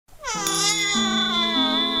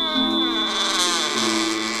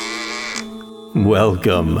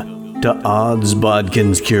Welcome to Odds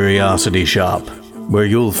Bodkin's Curiosity Shop, where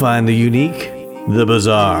you'll find the unique, the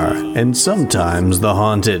bizarre, and sometimes the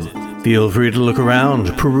haunted. Feel free to look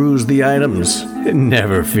around, peruse the items, and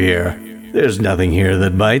never fear. There's nothing here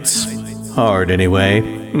that bites. Hard, anyway.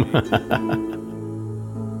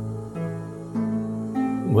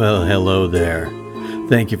 Well, hello there.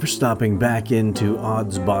 Thank you for stopping back into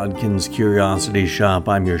Odds Bodkin's Curiosity Shop.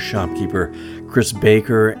 I'm your shopkeeper, Chris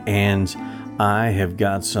Baker, and I have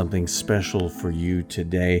got something special for you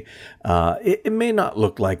today. It may not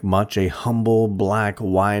look like much, a humble black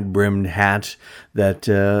wide-brimmed hat that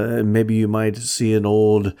maybe you might see an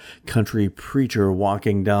old country preacher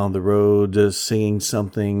walking down the road singing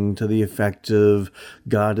something to the effect of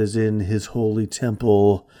God is in his holy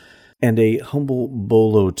temple, and a humble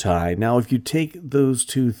bolo tie. Now, if you take those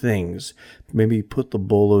two things, maybe put the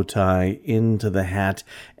bolo tie into the hat,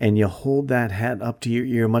 and you hold that hat up to your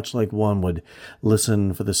ear, much like one would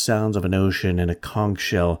listen for the sounds of an ocean in a conch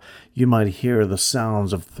shell, you might hear the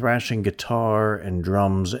sounds of thrashing guitar and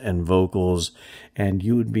drums and vocals, and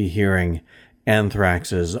you would be hearing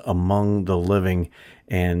Anthrax's Among the Living,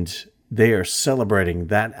 and they are celebrating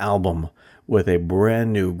that album with a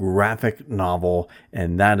brand new graphic novel,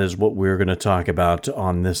 and that is what we're going to talk about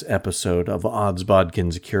on this episode of Odds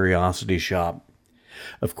Bodkin's Curiosity Shop.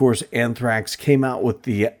 Of course, Anthrax came out with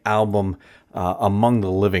the album Among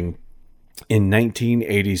the Living in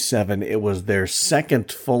 1987. It was their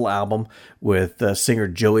second full album with singer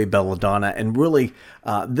Joey Belladonna, and really,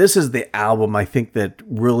 this is the album I think that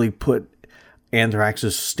really put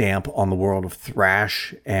Anthrax's stamp on the world of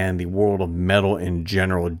thrash and the world of metal in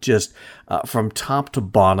general. Just from top to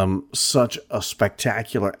bottom, such a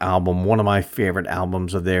spectacular album. One of my favorite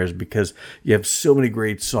albums of theirs because you have so many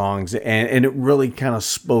great songs, and it really kind of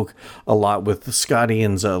spoke a lot with Scott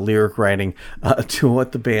Ian's lyric writing to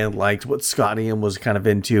what the band liked, what Scott Ian was kind of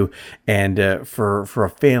into. And for a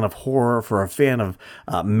fan of horror, for a fan of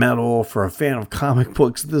metal, for a fan of comic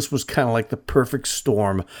books, this was kind of like the perfect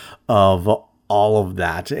storm of all of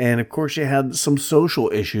that. And of course, you had some social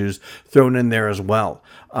issues thrown in there as well.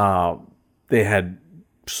 They had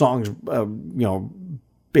songs,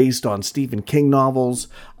 based on Stephen King novels.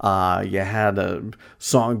 You had a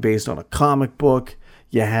song based on a comic book.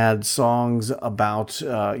 You had songs about,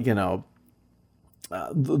 the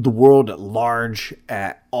world at large,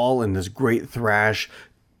 all in this great thrash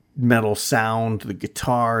metal sound, the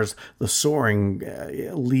guitars, the soaring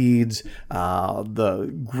leads,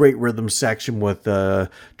 the great rhythm section with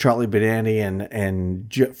Charlie Benante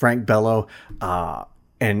and Frank Bello,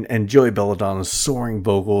 and Joey Belladonna's soaring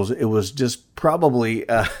vocals. It was just probably,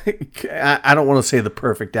 I don't want to say the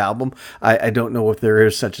perfect album. I don't know if there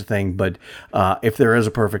is such a thing, but if there is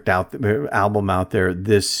a perfect album out there,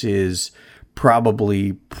 this is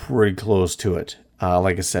probably pretty close to it.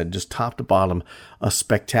 Like I said, just top to bottom, a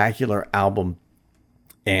spectacular album.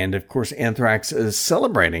 And of course, Anthrax is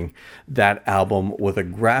celebrating that album with a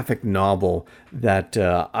graphic novel that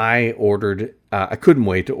I ordered. I couldn't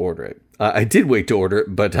wait to order it. I did wait to order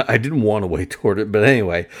it, but I didn't want to wait to order it. But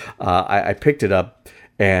anyway, I picked it up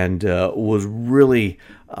and was really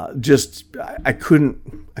I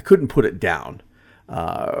couldn't put it down,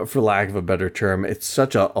 for lack of a better term. It's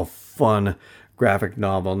such a fun graphic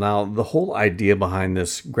novel. Now, the whole idea behind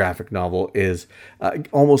this graphic novel is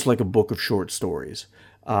almost like a book of short stories.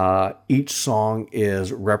 Each song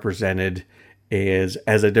is represented as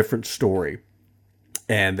a different story,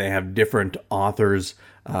 and they have different authors,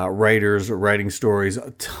 writers writing stories,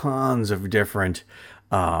 tons of different,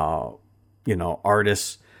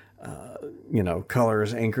 artists,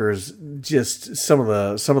 colors, inkers, just some of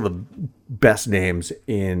the best names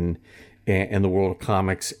in the world of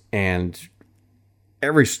comics. And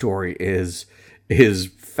every story is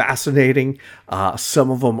fascinating. Some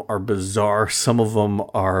of them are bizarre. Some of them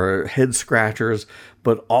are head scratchers,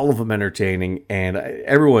 but all of them entertaining. And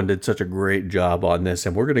everyone did such a great job on this.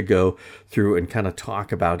 And we're going to go through and kind of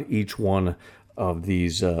talk about each one of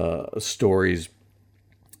these stories.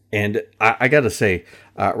 And I got to say,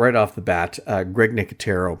 right off the bat, Greg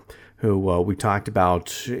Nicotero, who we talked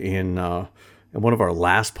about in one of our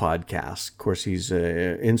last podcasts. Of course, he's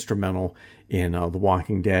instrumental in The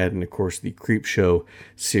Walking Dead and, of course, the Creepshow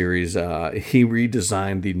series. He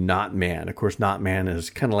redesigned the Not Man. Of course, Not Man is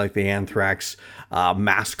kind of like the Anthrax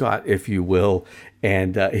mascot, if you will,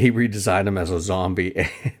 and he redesigned him as a zombie.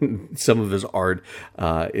 And some of his art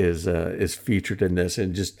is featured in this,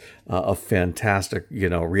 and just a fantastic,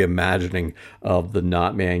 reimagining of the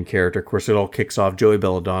Not Man character. Of course, it all kicks off. Joey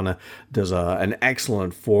Belladonna does an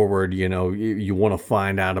excellent forward. You want to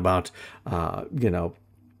find out about,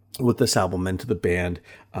 with this album and to the band.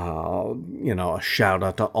 A shout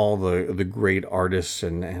out to all the great artists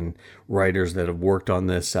and writers that have worked on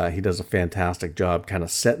this. He does a fantastic job kind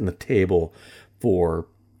of setting the table for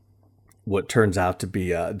what turns out to be,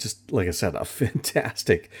 just like I said, a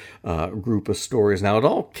fantastic group of stories. Now, it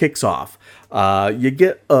all kicks off. You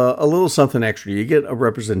get a little something extra. You get a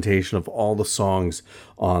representation of all the songs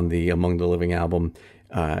on the Among the Living album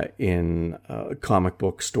in comic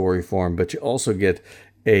book story form, but you also get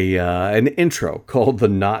an intro called "The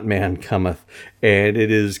Not Man Cometh," and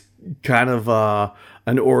it is kind of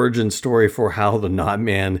an origin story for how the Not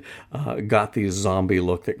Man got the zombie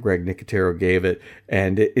look that Greg Nicotero gave it,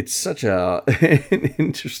 and it's such an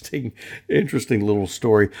interesting little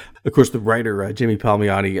story. Of course, the writer Jimmy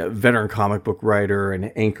Palmiotti, a veteran comic book writer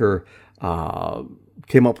and anchor,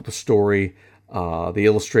 came up with the story. The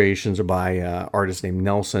illustrations are by an artist named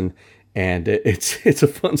Nelson. And it's a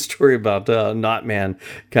fun story about Not Man.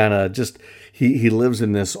 Kind of just he lives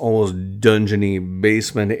in this almost dungeony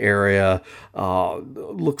basement area.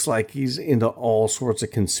 Looks like he's into all sorts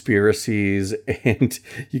of conspiracies, and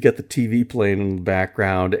you got the TV playing in the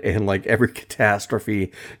background, and like every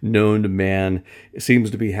catastrophe known to man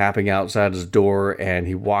seems to be happening outside his door. And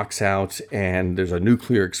he walks out, and there's a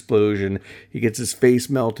nuclear explosion. He gets his face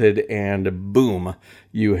melted, and boom,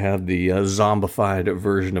 you have the zombified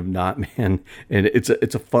version of Not Man, and it's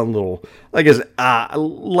a fun little, I guess,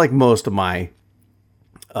 like most of my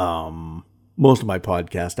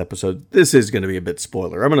podcast episodes, this is going to be a bit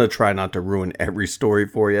spoiler. I'm going to try not to ruin every story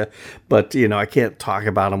for you, but I can't talk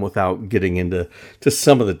about them without getting into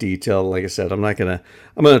some of the detail. Like I said, I'm going to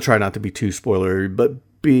try not to be too spoilery, but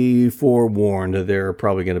be forewarned, there are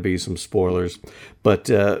probably going to be some spoilers. But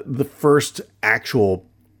the first actual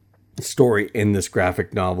story in this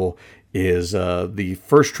graphic novel is the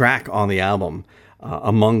first track on the album,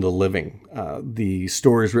 Among the Living. The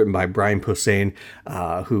story is written by Brian Posehn,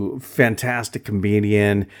 who fantastic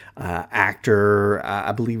comedian, actor.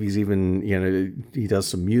 I believe he's even, he does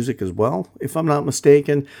some music as well, if I'm not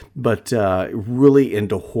mistaken, but really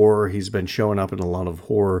into horror. He's been showing up in a lot of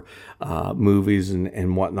horror movies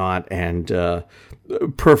and whatnot, and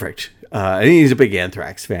perfect. And he's a big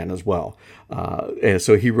Anthrax fan as well. And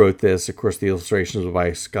so he wrote this. Of course, the illustrations were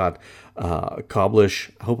by Scott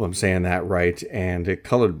Koblish. I hope I'm saying that right. And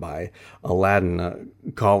colored by Aladdin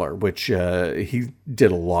Collar, which he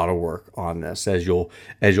did a lot of work on this, as you'll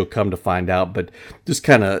come to find out. But just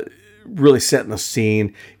kind of really setting the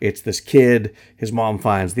scene. It's this kid. His mom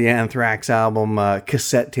finds the Anthrax album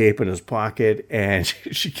cassette tape in his pocket, and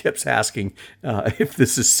she keeps asking if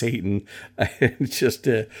this is Satan.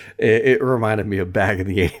 It reminded me of back in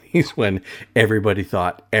the 80s when everybody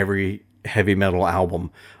thought every heavy metal album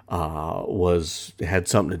had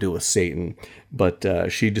something to do with Satan. But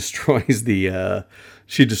she destroys the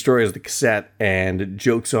cassette, and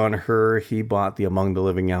jokes on her. He bought the Among the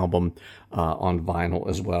Living album on vinyl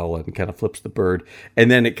as well, and kind of flips the bird. And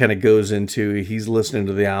then it kind of goes into, he's listening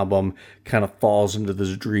to the album, kind of falls into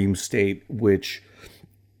this dream state, which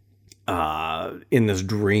in this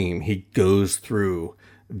dream, he goes through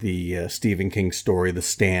the Stephen King story, The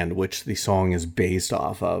Stand, which the song is based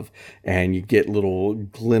off of. And you get little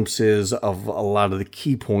glimpses of a lot of the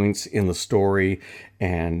key points in the story.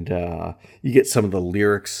 And you get some of the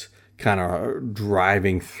lyrics kind of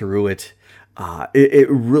driving through it. It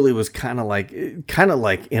really was kind of like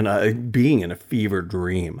being in a fever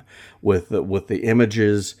dream with the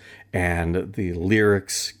images and the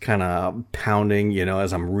lyrics kind of pounding.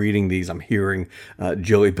 As I'm reading these, I'm hearing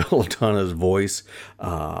Joey Belladonna's voice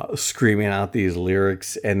screaming out these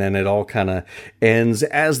lyrics, and then it all kind of ends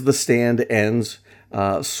as The Stand ends,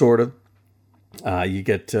 sort of. You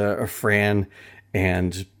get Fran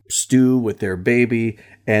and Stu with their baby,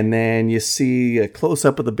 and then you see a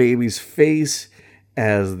close-up of the baby's face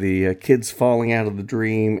as the kid's falling out of the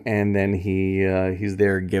dream, and then he's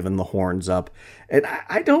there giving the horns up. And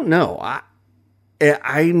I don't know.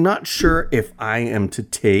 I'm not sure if I am to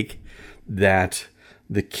take that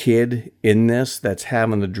the kid in this that's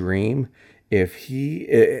having the dream, if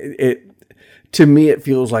to me it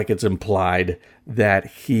feels like it's implied that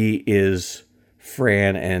he is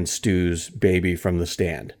Fran and Stu's baby from The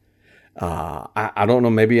Stand. I don't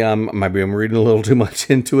know. Maybe I'm reading a little too much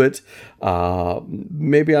into it.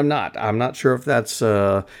 Maybe I'm not. I'm not sure if that's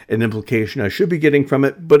an implication I should be getting from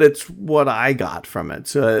it, but it's what I got from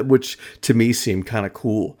it, which to me seemed kind of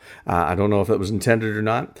cool. I don't know if it was intended or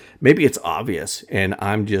not. Maybe it's obvious, and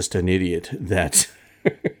I'm just an idiot that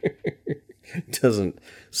doesn't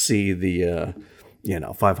see the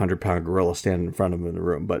 500-pound gorilla standing in front of him in the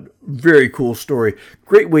room. But very cool story.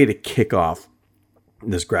 Great way to kick off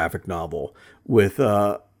this graphic novel with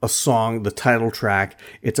a song, the title track,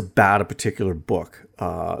 it's about a particular book,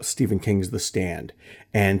 Stephen King's The Stand.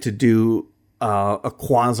 And to do a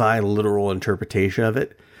quasi-literal interpretation of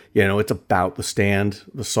it, it's about the stand,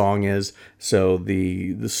 the song is. So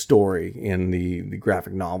the story in the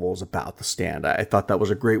graphic novel is about the stand. I thought that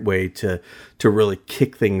was a great way to really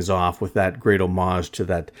kick things off with that great homage to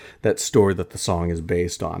that story that the song is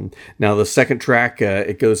based on. Now, the second track,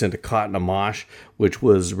 it goes into Caught in a Mosh, which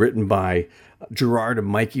was written by Gerard and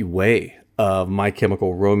Mikey Way of My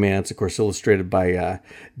Chemical Romance, of course, illustrated by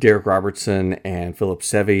Derek Robertson and Philip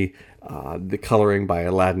Sevy, the coloring by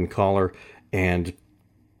Aladdin Collar, and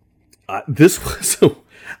this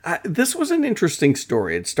was an interesting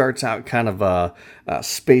story. It starts out kind of a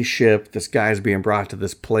spaceship. This guy's being brought to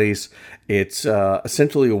this place. It's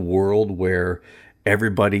essentially a world where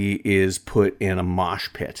everybody is put in a mosh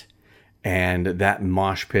pit, and that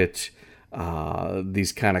mosh pit,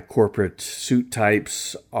 these kind of corporate suit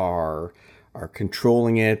types are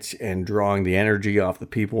controlling it and drawing the energy off the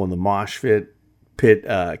people in the mosh pit,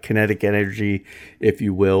 kinetic energy, if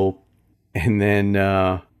you will, and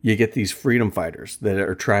then you get these freedom fighters that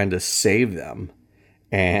are trying to save them,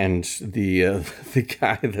 and the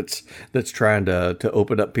guy that's trying to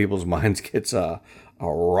open up people's minds gets a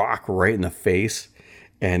rock right in the face,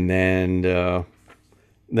 and then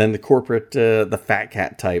the corporate the fat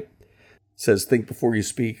cat type says, "Think before you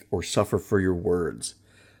speak or suffer for your words,"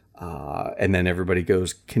 and then everybody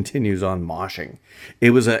continues on moshing. It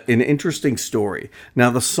was an interesting story. Now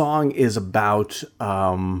the song is about.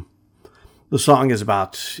 The song is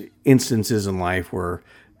about instances in life where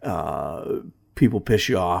people piss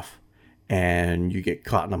you off and you get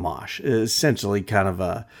caught in a mosh. It's essentially kind of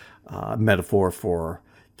a metaphor for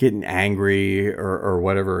getting angry or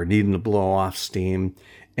whatever, or needing to blow off steam.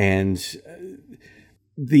 And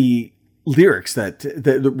the lyrics that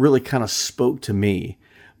really kind of spoke to me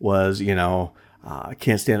was, I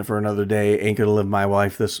can't stand it for another day. Ain't gonna live my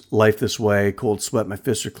life this way. Cold sweat, my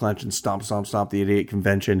fists are clenching. Stomp, stomp, stomp the idiot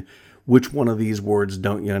convention. Which one of these words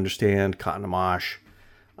don't you understand? Caught in a mosh.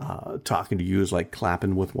 Talking to you is like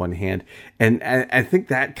clapping with one hand. And I think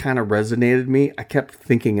that kind of resonated me. I kept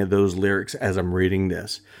thinking of those lyrics as I'm reading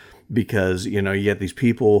this. Because, you get these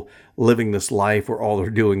people living this life where all they're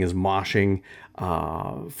doing is moshing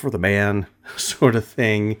for the man sort of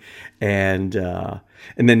thing. And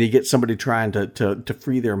then you get somebody trying to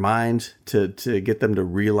free their mind, to get them to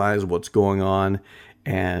realize what's going on.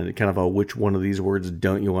 And kind of which one of these words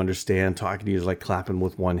don't you understand? Talking to you is like clapping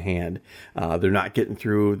with one hand. They're not getting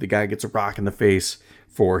through. The guy gets a rock in the face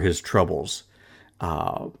for his troubles.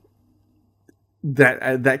 That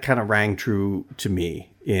kind of rang true to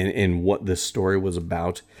me in what this story was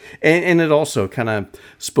about. And it also kind of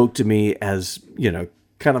spoke to me as,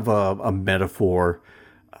 kind of a metaphor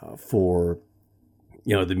for,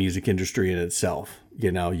 the music industry in itself.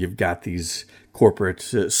 You've got these corporate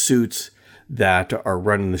suits that are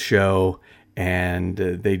running the show, and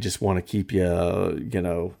they just want to keep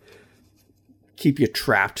you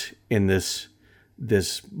trapped in this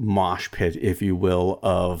mosh pit, if you will,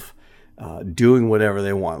 of doing whatever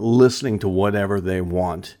they want, listening to whatever they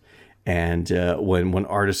want. And when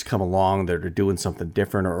artists come along, they're doing something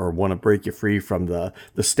different or want to break you free from the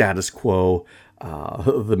status quo,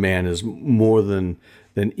 the man is more than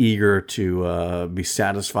eager to be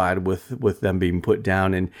satisfied with them being put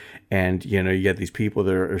down, and you get these people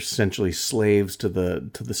that are essentially slaves to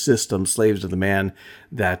the system, slaves to the man,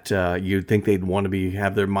 that you'd think they'd want to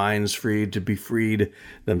have their minds freed, to be freed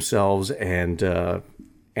themselves, and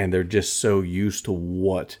they're just so used to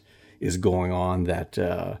what is going on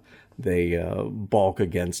that they balk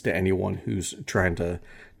against anyone who's trying to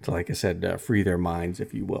like I said, free their minds,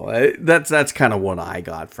 if you will. That's kind of what I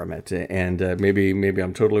got from it, and maybe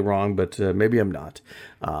I'm totally wrong, but maybe I'm not.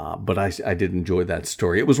 But I did enjoy that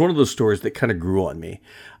story. It was one of those stories that kind of grew on me.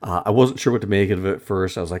 I wasn't sure what to make of it at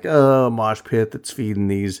first. I was like, oh, mosh pit that's feeding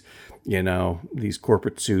these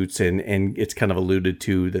corporate suits, and it's kind of alluded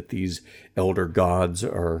to that these elder gods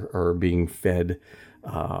are being fed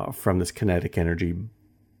from this kinetic energy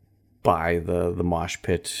by the mosh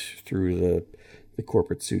pit through the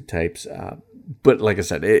corporate suit types. But like I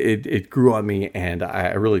said, it grew on me, and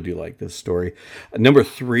I really do like this story. Number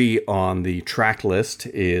 3 on the track list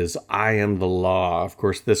is I Am the Law. Of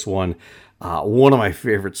course, this one of my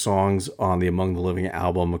favorite songs on the Among the Living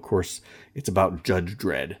album. Of course, it's about Judge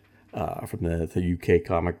Dredd from the UK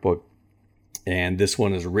comic book. And this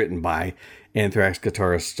one is written by Anthrax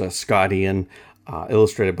guitarist Scott Ian,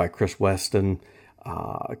 illustrated by Chris Weston,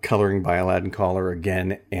 coloring by Aladdin Collar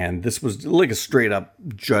again, and this was like a straight up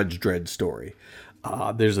Judge Dredd story.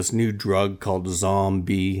 There's this new drug called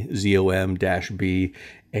Zombie, ZOM-B,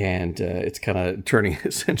 and it's kind of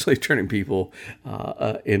essentially turning people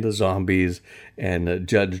into zombies. And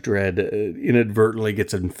Judge Dredd inadvertently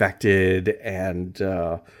gets infected and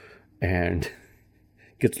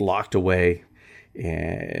gets locked away in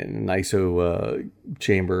an ISO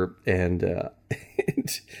chamber, and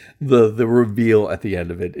the reveal at the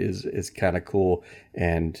end of it is kind of cool.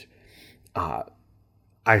 And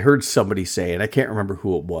I heard somebody say, and I can't remember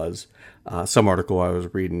who it was, some article I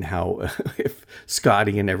was reading, how if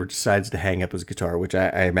Scotty ever decides to hang up his guitar, which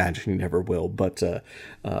I imagine he never will, but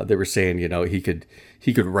they were saying, he could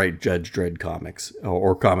write Judge Dredd comics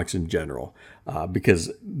or comics in general,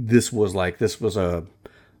 because this was a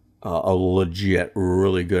legit,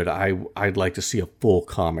 really good. I'd like to see a full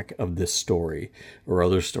comic of this story or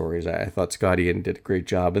other stories. I thought Scotty Ian did a great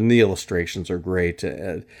job, and the illustrations are great.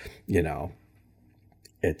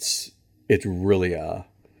 It's really a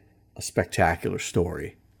spectacular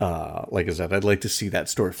story. Like I said, I'd like to see that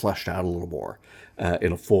story fleshed out a little more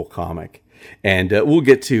in a full comic. And we'll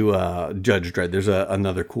get to Judge Dredd. There's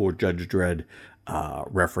another cool Judge Dredd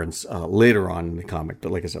reference later on in the comic,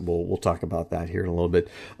 but like I said, we'll talk about that here in a little bit.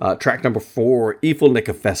 Track number 4, Evil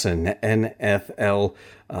Nickerfessin, NFL.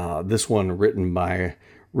 This one written by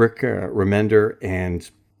Rick Remender and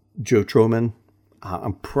Joe Troman.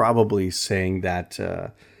 I'm probably saying that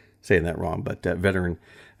wrong, but veteran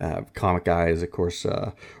comic guy is, of course,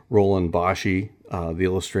 Roland Boschi, the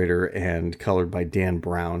illustrator, and colored by Dan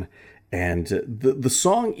Brown. And the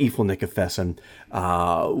song Evil Nickerfessin,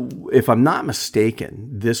 if I'm not mistaken,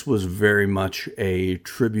 this was very much a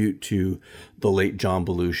tribute to the late John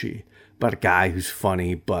Belushi, about a guy who's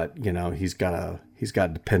funny, but he's got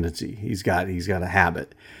dependency, he's got a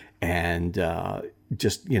habit, and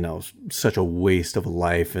just such a waste of a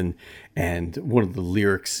life. And one of the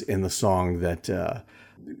lyrics in the song that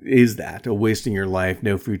is that a wasting your life,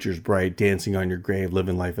 no future's bright, dancing on your grave,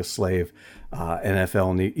 living life a slave.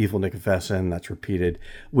 NFL and Evil Nickerfessin, that's repeated.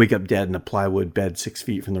 Wake up dead in a plywood bed 6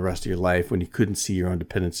 feet from the rest of your life when you couldn't see your own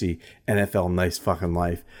dependency. NFL, nice fucking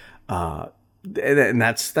life. And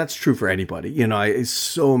that's true for anybody.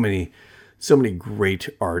 So many great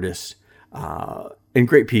artists and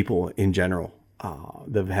great people in general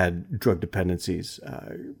that have had drug dependencies.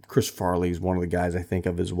 Chris Farley is one of the guys I think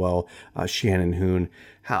of as well. Shannon Hoon,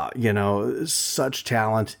 such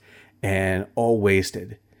talent and all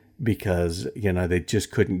wasted because, they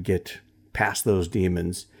just couldn't get past those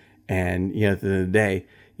demons. And, at the end of the day,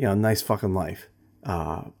 nice fucking life.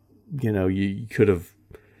 You could have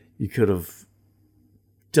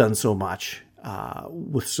done so much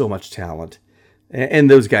with so much talent.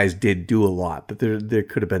 And those guys did do a lot, but there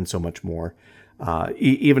could have been so much more.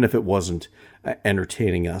 Even if it wasn't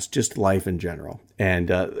entertaining us, just life in general.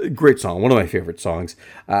 And great song, one of my favorite songs.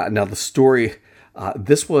 Now the story,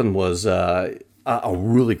 this one was a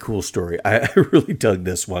really cool story. I really dug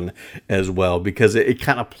this one as well because it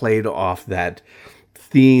kind of played off that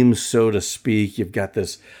theme, so to speak. You've got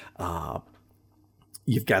this kind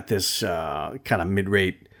of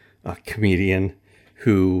mid-rate comedian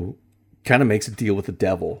who kind of makes a deal with the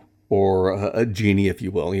devil, or a genie, if you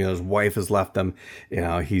will. His wife has left him.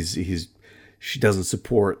 She doesn't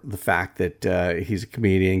support the fact that he's a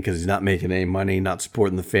comedian because he's not making any money, not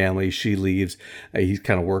supporting the family. She leaves. He's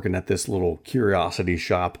kind of working at this little curiosity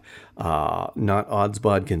shop, not Odds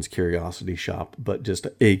Bodkin's curiosity shop, but just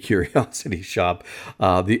a curiosity shop.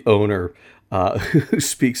 The owner who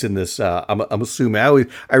speaks in this, I'm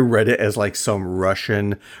assuming, I read it as like some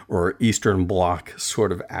Russian or Eastern Bloc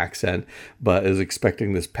sort of accent, but is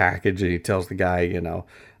expecting this package, and he tells the guy,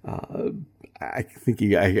 I think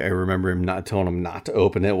I remember him not telling him not to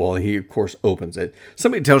open it. Well, he of course opens it.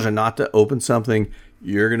 Somebody tells you not to open something,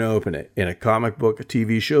 you're going to open it. In a comic book, a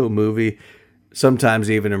TV show, a movie,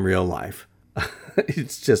 sometimes even in real life.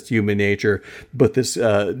 It's just human nature. But this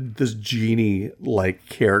genie-like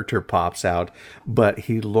character pops out, but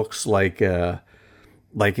he looks like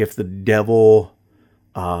if the devil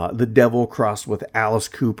crossed with Alice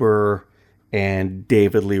Cooper and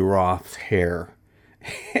David Lee Roth's hair.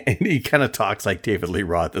 And he kind of talks like David Lee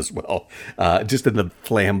Roth as well, just in the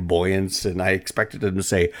flamboyance. And I expected him to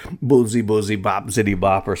say "boozy boozy bop zitty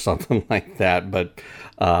bop" or something like that, but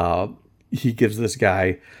he gives this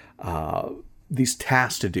guy these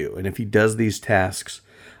tasks to do, and if he does these tasks,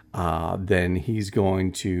 then he's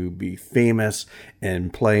going to be famous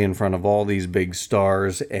and play in front of all these big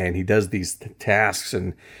stars. And he does these tasks,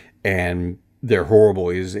 and they're horrible.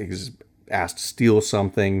 He's asked to steal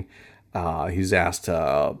something. He's asked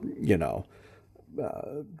to,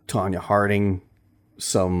 Tanya Harding,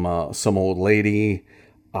 some old lady,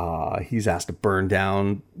 He's asked to burn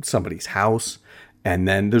down somebody's house. And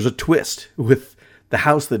then there's a twist with the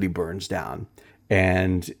house that he burns down.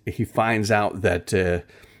 And he finds out that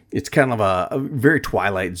it's kind of a very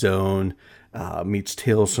Twilight Zone meets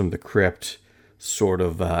Tales from the Crypt sort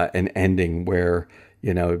of an ending where,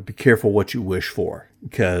 be careful what you wish for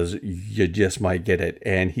because you just might get it.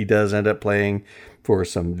 And he does end up playing for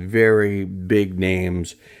some very big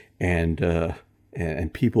names and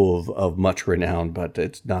people of much renown, but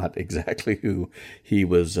it's not exactly who he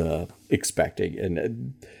was expecting.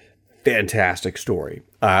 And fantastic story.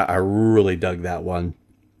 I really dug that one.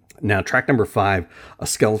 Now, track number 5, A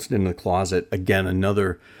Skeleton in the Closet. Again,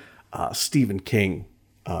 another Stephen King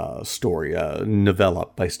story, novella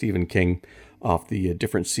by Stephen King off the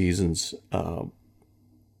Different Seasons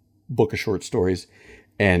book of short stories.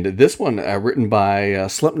 And this one, written by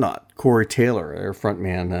Slipknot, Corey Taylor, their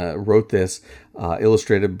frontman, wrote this,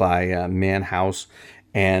 illustrated by Man House.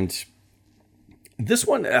 And this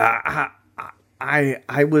one, I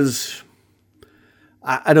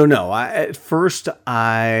don't know. At first,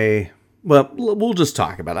 we'll just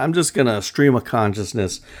talk about it. I'm just going to stream of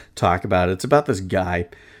consciousness talk about it. It's about this guy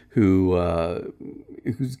who's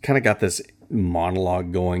kind of got this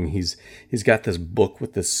monologue going. He's got this book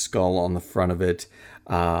with this skull on the front of it.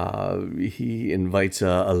 He invites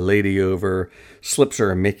a lady over, slips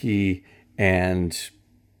her a Mickey, and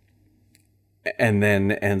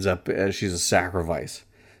then ends up she's a sacrifice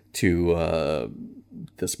to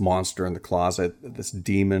this monster in the closet, this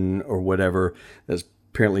demon or whatever that's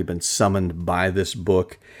apparently been summoned by this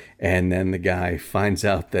book. And then the guy finds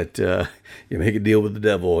out that you make a deal with the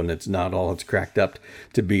devil and it's not all it's cracked up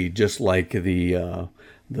to be, just like the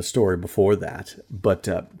story before that. But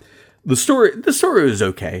the story was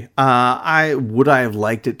okay. I have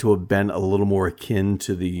liked it to have been a little more akin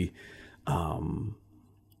to the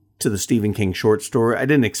Stephen King short story. I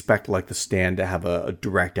didn't expect like The Stand to have a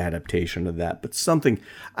direct adaptation of that, but something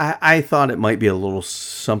I thought it might be a little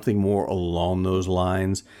something more along those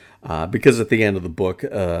lines, because at the end of the book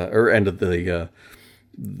or end of the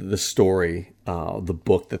story, the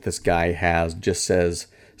book that this guy has just says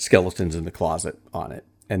 "Skeletons in the Closet" on it,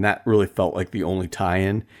 and that really felt like the only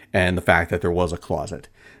tie-in, and the fact that there was a closet.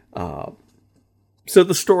 So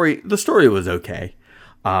the story was okay,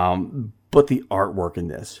 but the artwork in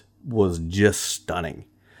this was just stunning.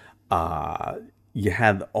 You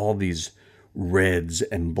had all these reds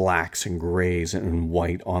and blacks and grays and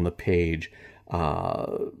white on the page.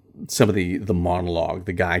 Some of the monologue,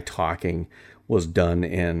 the guy talking, was done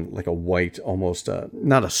in like a white, almost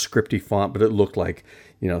not a scripty font, but it looked like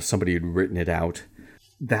somebody had written it out.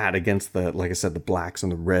 That against like I said, the blacks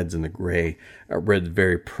and the reds and the gray. Red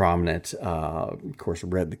very prominent. Of course,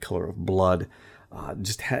 red, the color of blood.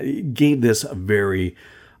 Gave this a very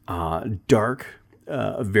dark,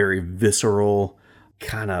 very visceral,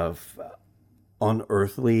 kind of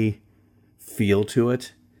unearthly feel to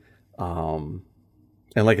it. And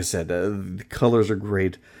like I said, the colors are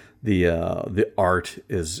great. The art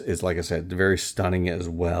is like I said, very stunning as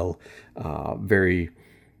well. Very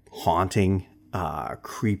haunting,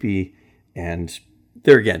 creepy, and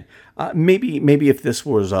there again, maybe if this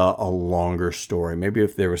was a longer story, maybe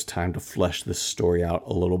if there was time to flesh this story out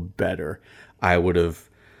a little better, I would have.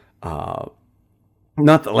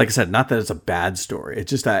 Not that, like I said, not that it's a bad story. It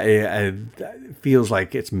just it feels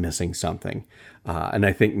like it's missing something, and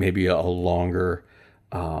I think maybe a little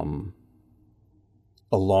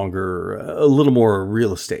more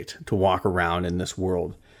real estate to walk around in this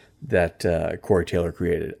world that Corey Taylor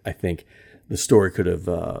created. I think the story could have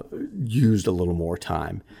used a little more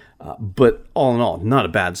time. But all in all, not a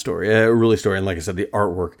bad story, a really story. And like I said, the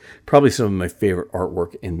artwork, probably some of my favorite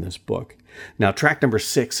artwork in this book. Now, track number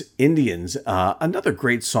 6, Indians, another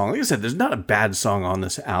great song. Like I said, there's not a bad song on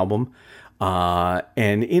this album.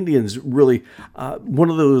 And Indians really,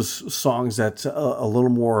 one of those songs that's a little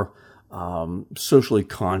more socially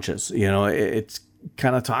conscious. It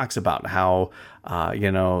kind of talks about how,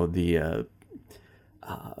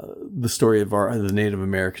 the story of the Native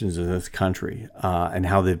Americans in this country and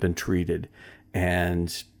how they've been treated,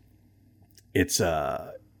 and it's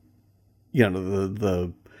the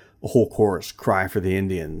whole chorus: "Cry for the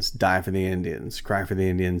Indians, die for the Indians, cry for the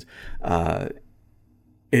Indians."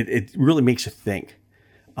 It really makes you think,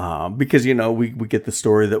 because we get the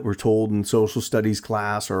story that we're told in social studies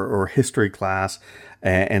class or history class,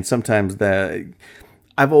 and sometimes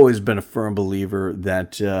I've always been a firm believer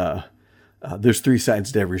that. There's 3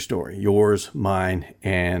 sides to every story: yours, mine,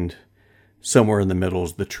 and somewhere in the middle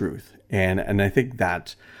is the truth. And I think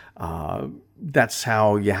that that's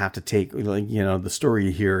how you have to take, the story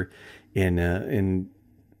you hear in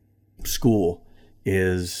school.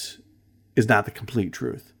 is not the complete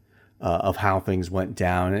truth of how things went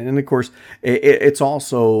down. And of course, it's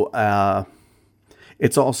also a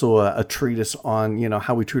treatise on,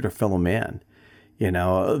 how we treat our fellow man.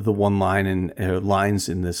 The one line lines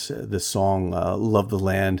in this song, love the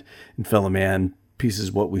land and fellow man, peace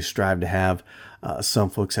is what we strive to have. Some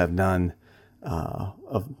folks have none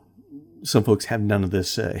of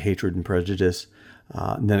this hatred and prejudice.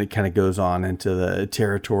 And then it kind of goes on into the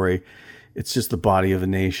territory. It's just the body of a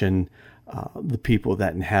nation. The people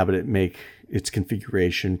that inhabit it make its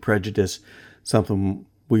configuration. Prejudice, something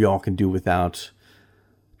we all can do without,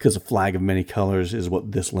 because a flag of many colors is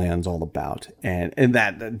what this land's all about. And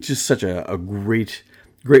that just such a great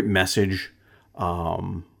message.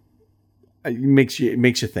 It makes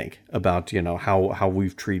you think about, how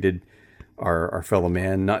we've treated our fellow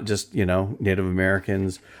man, not just, Native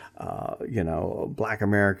Americans, Black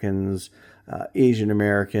Americans, Asian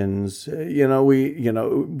Americans.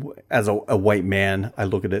 As a white man, I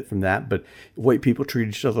look at it from that, but white people treat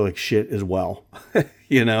each other like shit as well.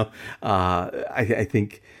 I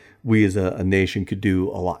think we as a nation could do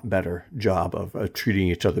a lot better job of treating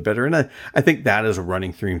each other better. And I think that is a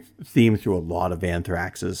running theme through a lot of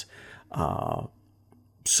Anthrax's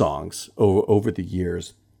songs over the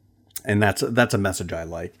years. And that's a message I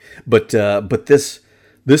like. But this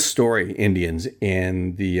story, Indians,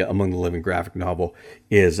 in the Among the Living graphic novel,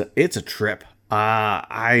 it's a trip.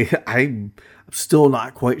 I'm still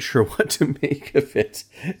not quite sure what to make of it.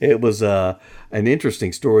 It was an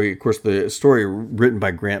interesting story. Of course, the story written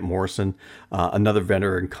by Grant Morrison, another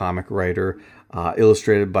veteran comic writer,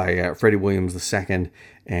 illustrated by Freddie Williams II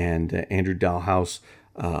and Andrew Dalhouse,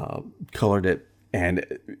 colored it. And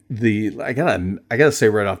I gotta say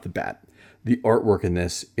right off the bat, the artwork in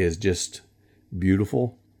this is just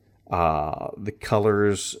beautiful. The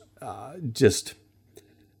colors, just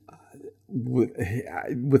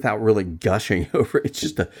without really gushing over it, it's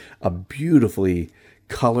just a beautifully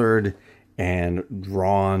colored and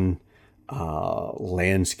drawn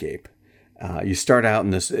landscape. You start out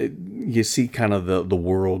in this, you see kind of the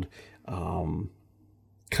world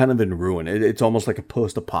kind of in ruin. It's almost like a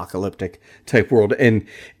post-apocalyptic type world. And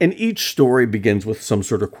each story begins with some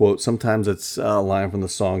sort of quote. Sometimes it's a line from the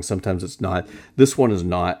song, sometimes it's not. This one is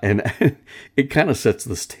not. And it kind of sets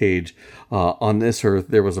the stage. On this earth,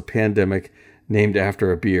 there was a pandemic named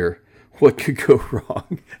after a beer. What could go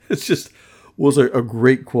wrong? It's just was a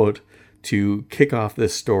great quote to kick off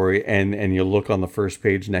this story. And you look on the first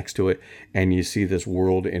page next to it and you see this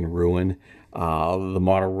world in ruin. The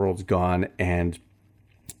modern world's gone. And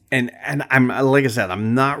I'm, like I said,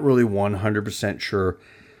 I'm not really 100% sure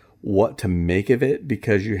what to make of it,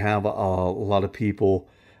 because you have a lot of people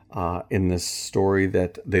in this story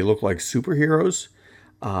that they look like superheroes,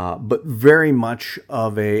 but very much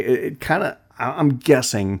of I'm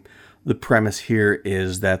guessing the premise here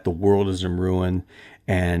is that the world is in ruin,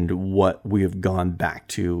 and what we have gone back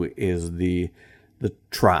to is the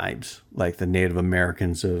tribes, like the Native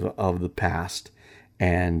Americans of the past,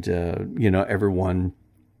 and everyone.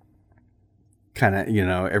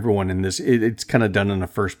 Everyone in this, it's kind of done in a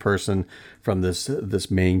first person from this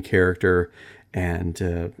main character,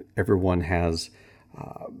 and everyone has,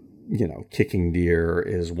 kicking deer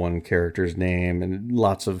is one character's name, and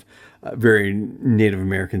lots of very Native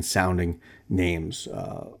American sounding names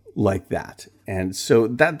like that. And so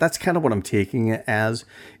that's kind of what I'm taking it as,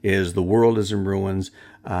 is the world is in ruins,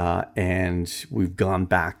 and we've gone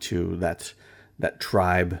back to that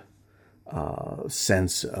tribe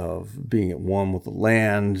sense of being at one with the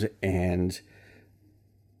land,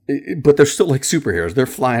 but they're still like superheroes. They're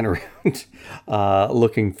flying around,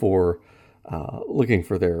 looking for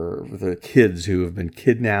their kids who have been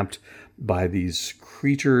kidnapped by these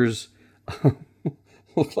creatures.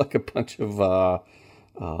 Look like a bunch of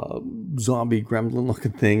zombie gremlin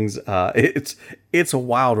looking things. It's a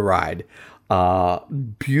wild ride.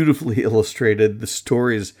 Beautifully illustrated. The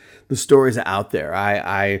stories out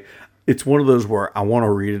there. It's one of those where I want to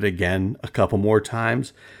read it again a couple more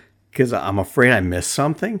times, because I'm afraid I missed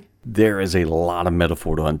something. There is a lot of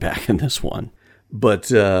metaphor to unpack in this one,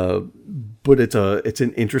 but it's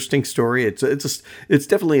an interesting story. It's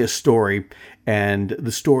definitely a story, and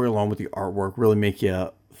the story along with the artwork really make you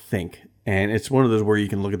think. And it's one of those where you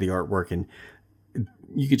can look at the artwork and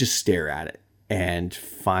you could just stare at it and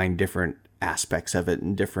find different aspects of it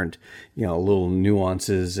and different, little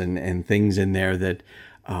nuances and things in there that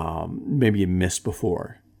maybe you missed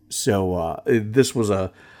before. So this was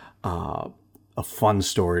a fun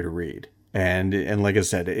story to read, and like I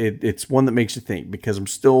said, it's one that makes you think, because I'm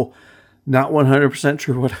still not 100%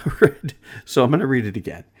 sure what I read, so I'm going to read it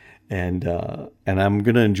again and I'm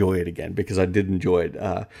gonna enjoy it again because I did enjoy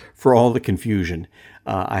it. For all the confusion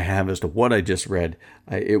I have as to what I just read,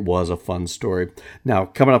 it was a fun story. Now,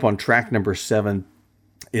 coming up on track number 7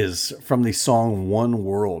 is from the song "One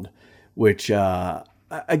World," which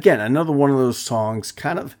again, another one of those songs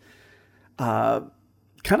kind of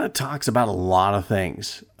talks about a lot of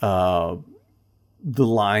things. The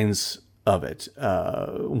lines of it: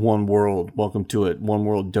 one world, welcome to it. One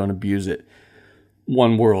world, don't abuse it.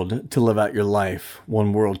 One world, to live out your life.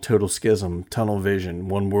 One world, total schism, tunnel vision.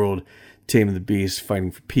 One world, taming the beast,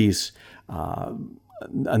 fighting for peace.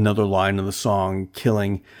 Another line of the song: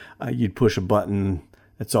 killing, you'd push a button,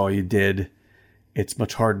 that's all you did. It's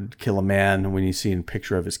much harder to kill a man when you see a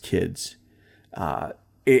picture of his kids.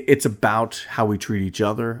 It's about how we treat each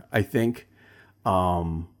other, I think.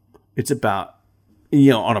 It's about,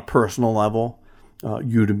 on a personal level,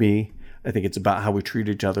 you to me. I think it's about how we treat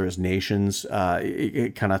each other as nations.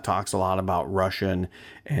 It kind of talks a lot about Russia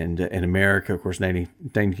and America. Of course,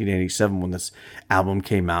 1987, when this album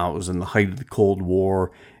came out, it was in the height of the Cold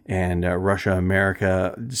War, and Russia and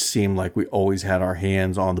America seemed like we always had our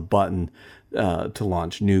hands on the button to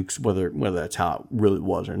launch nukes, whether that's how it really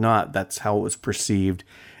was or not. That's how it was perceived.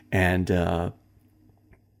 And,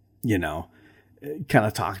 kind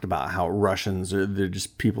of talked about how Russians they're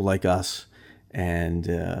just people like us.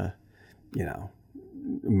 And,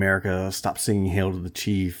 America, stop singing Hail to the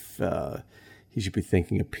Chief. He should be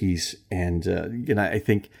thinking of peace. And, I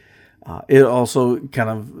think it also kind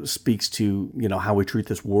of speaks to, how we treat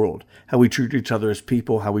this world, how we treat each other as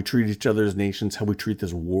people, how we treat each other as nations, how we treat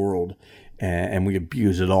this world, and we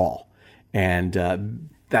abuse it all. And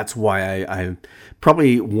that's why I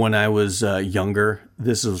probably, when I was younger,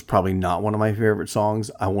 this was probably not one of my favorite songs.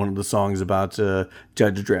 I wanted the songs about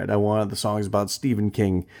Judge Dredd. I wanted the songs about Stephen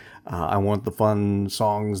King. I want the fun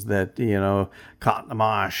songs that, caught in the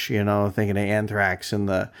mosh, thinking of Anthrax and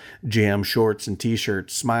the jam shorts and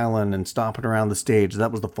t-shirts, smiling and stomping around the stage.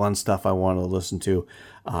 That was the fun stuff I wanted to listen to.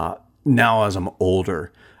 Now, as I'm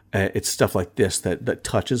older, it's stuff like this that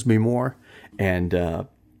touches me more. And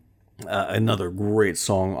another great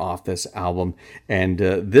song off this album. And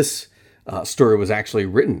this story was actually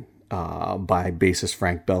written by bassist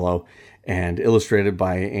Frank Bello and illustrated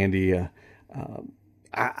by Andy...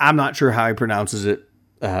 I'm not sure how he pronounces it.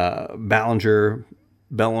 Belanger.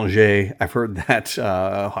 I've heard that,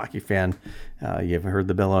 hockey fan. You haven't heard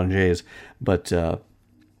the Belangers, but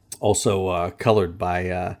also colored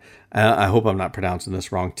by, I hope I'm not pronouncing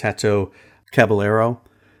this wrong, Tato Caballero.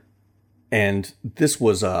 And this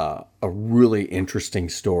was a really interesting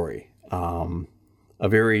story. A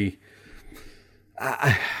very,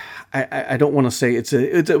 I don't want to say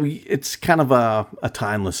it's kind of a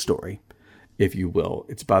timeless story, if you will.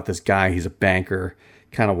 It's about this guy. He's a banker,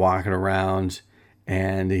 kind of walking around,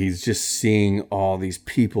 and he's just seeing all these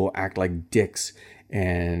people act like dicks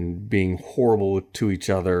and being horrible to each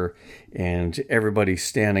other, and everybody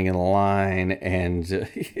standing in line. And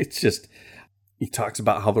it's just, he talks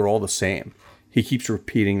about how they're all the same. He keeps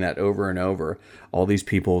repeating that over and over. All these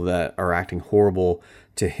people that are acting horrible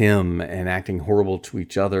to him and acting horrible to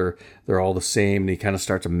each other, they're all the same. And he kind of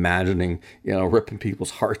starts imagining, ripping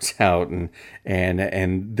people's hearts out.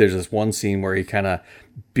 And there's this one scene where he kind of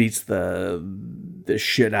beats the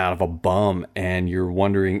shit out of a bum, and you're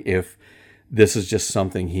wondering if this is just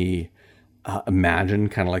something he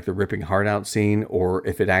imagined, kind of like the ripping heart out scene, or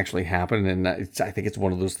if it actually happened. And I think it's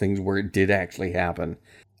one of those things where it did actually happen.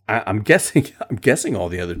 I'm guessing all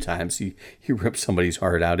the other times he ripped somebody's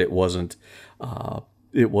heart out, it wasn't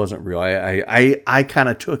real. I kind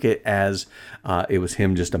of took it as it was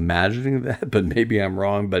him just imagining that, but maybe I'm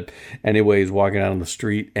wrong. But anyway, he's walking out on the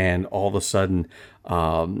street, and all of a sudden,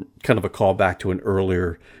 kind of a callback to an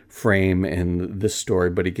earlier frame in this story,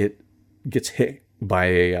 but he gets hit by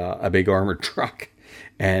a big armored truck.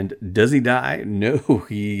 And does he die? No.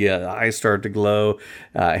 He eyes start to glow,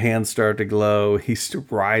 hands start to glow. He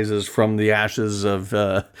rises from the ashes of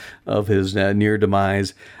his near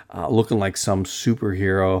demise, looking like some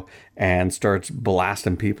superhero, and starts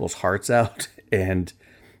blasting people's hearts out. And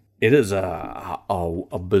it is a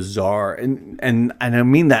bizarre, and I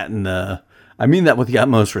mean that with the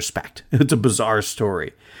utmost respect. It's a bizarre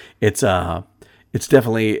story. It's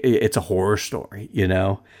definitely a horror story.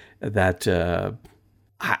 That.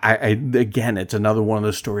 Again, it's another one of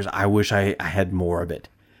those stories. I wish I had more of it.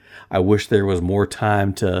 I wish there was more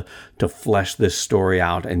time to flesh this story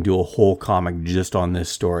out and do a whole comic just on this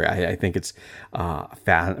story. I think it's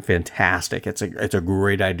fantastic. It's a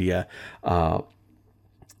great idea.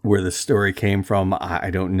 Where the story came from,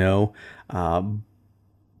 I don't know,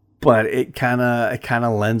 but it kind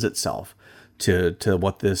of lends itself to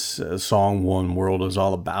what this song "One World" is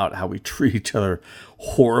all about. How we treat each other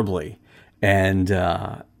horribly, and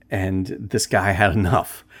this guy had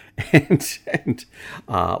enough. And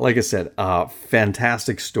like I said,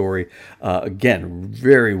 fantastic story. Again,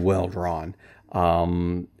 very well drawn.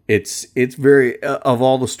 It's very of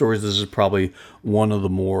all the stories, this is probably one of the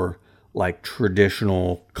more like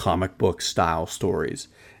traditional comic book style stories,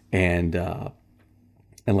 and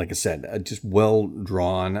like I said, just well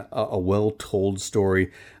drawn, a well told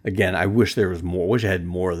story. Again, I wish there was more. Wish I had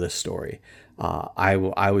more of this story. I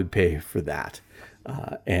would pay for that,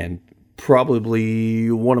 and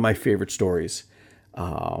probably one of my favorite stories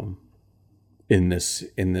in this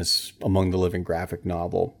Among the Living graphic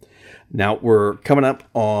novel. Now we're coming up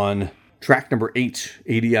on track number 8,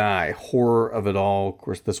 ADI, Horror of It All. Of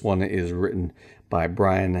course, this one is written by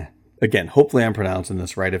Brian, again, hopefully I'm pronouncing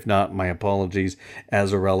this right. If not, my apologies,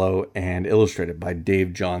 Azzarello, and illustrated by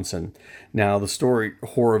Dave Johnson. Now, the story,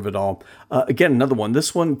 Horror of It All, again, another one.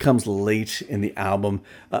 This one comes late in the album.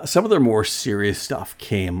 Some of their more serious stuff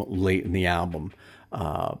came late in the album.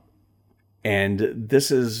 And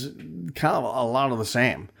this is kind of a lot of the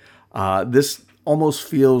same. This almost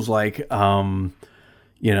feels like,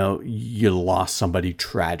 you lost somebody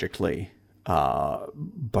tragically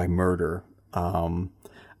by murder.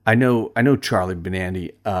 I know Charlie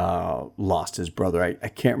Benanti lost his brother. I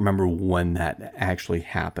can't remember when that actually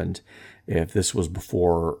happened, if this was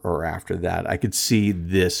before or after that. I could see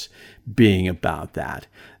this being about that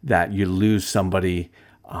you lose somebody,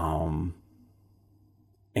 and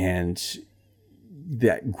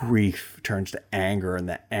that grief turns to anger, and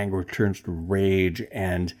that anger turns to rage,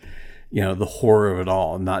 and the horror of it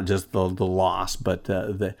all, not just the loss, but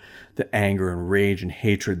the anger and rage and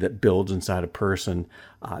hatred that builds inside a person.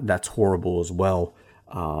 That's horrible as well.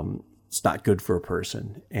 It's not good for a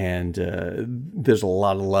person. And there's a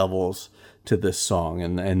lot of levels to this song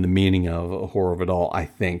and the meaning of Horror of It All, I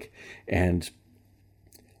think. And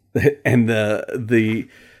the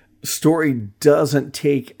story doesn't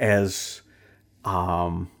take as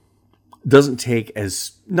not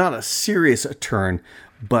a serious a turn,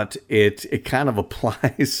 but it kind of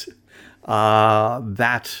applies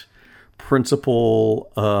that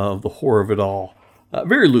principle of the horror of it all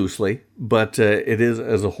very loosely, but it is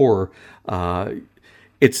as a horror.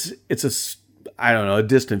 It's a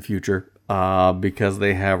distant future because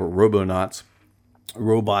they have robots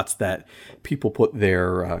that people put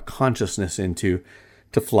their consciousness into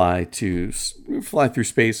to fly through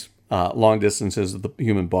space long distances that the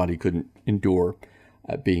human body couldn't endure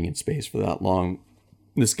being in space for that long.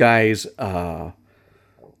 This guy's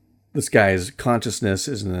consciousness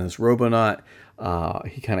is in this robonaut.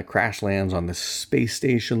 He kind of crash lands on this space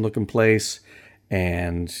station looking place,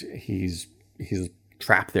 and he's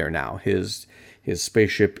trapped there now. His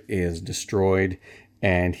spaceship is destroyed,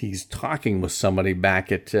 and he's talking with somebody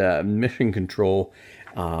back at mission control,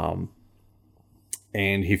 and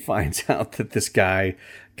he finds out that this guy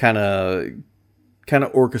kind of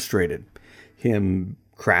orchestrated him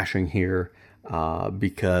crashing here.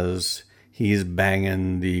 Because he's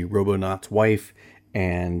banging the robonaut's wife,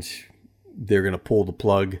 and they're gonna pull the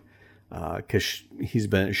plug because she's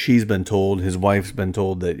been told, his wife's been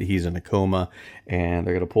told that he's in a coma, and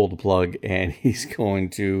they're gonna pull the plug, and he's going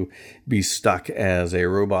to be stuck as a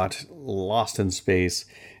robot lost in space.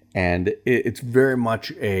 And it's very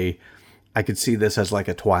much I could see this as like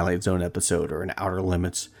a Twilight Zone episode or an Outer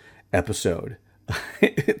Limits episode.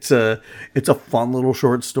 It's a fun little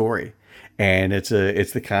short story. And it's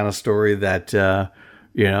the kind of story that that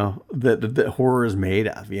horror is made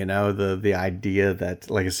of. The idea that,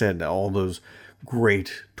 like I said, all those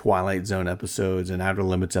great Twilight Zone episodes and Outer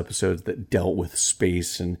Limits episodes that dealt with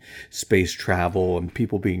space and space travel and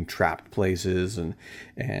people being trapped places,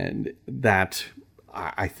 and that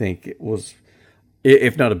I think it was,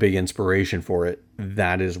 if not a big inspiration for it,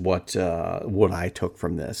 that is what I took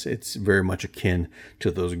from this. It's very much akin to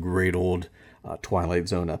those great old Twilight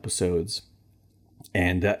Zone episodes.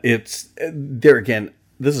 And it's there again.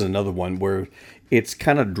 This is another one where it's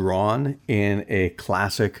kind of drawn in a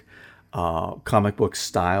classic comic book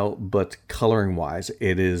style, but coloring wise,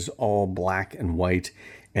 it is all black and white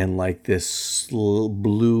and like this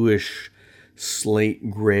bluish slate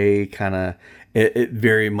gray kind of. It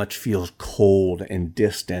very much feels cold and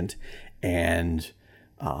distant and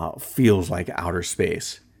feels like outer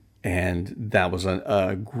space. And that was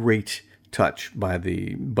a great touch by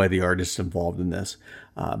the artists involved in this,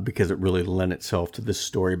 because it really lent itself to this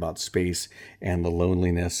story about space and the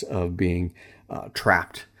loneliness of being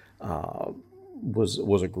trapped.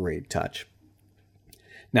 Was a great touch.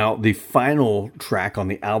 Now, the final track on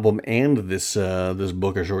the album and this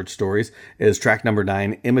book of short stories is track number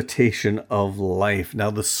 9, Imitation of Life.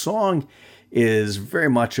 Now, the song is very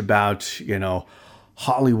much about,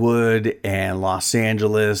 Hollywood and Los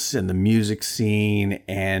Angeles and the music scene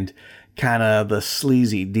and kind of the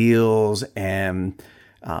sleazy deals and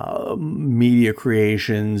media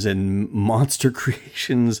creations and monster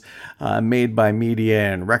creations made by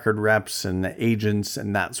media and record reps and agents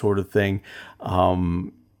and that sort of thing.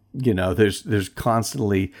 There's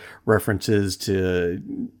constantly references to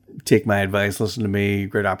take my advice, listen to me,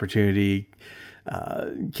 great opportunity.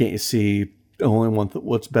 Can't you see? Only want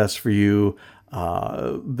what's best for you.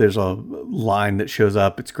 There's a line that shows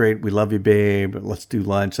up. It's great. We love you, babe. Let's do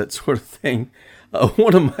lunch. That sort of thing.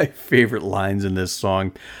 One of my favorite lines in this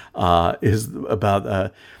song is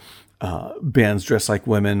about bands dressed like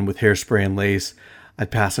women with hairspray and lace.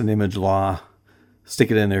 I'd pass an image law,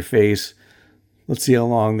 stick it in their face. Let's see how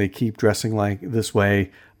long they keep dressing like this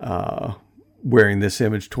way, wearing this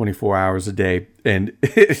image 24 hours a day. And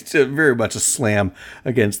it's very much a slam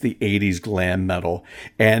against the 80s glam metal.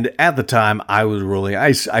 And at the time,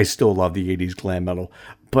 I still love the 80s glam metal,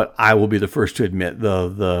 but I will be the first to admit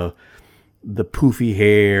the poofy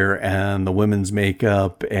hair and the women's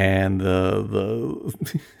makeup and the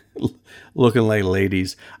looking like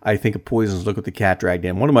ladies. I think of Poison's Look What the Cat Dragged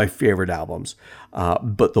In, one of my favorite albums.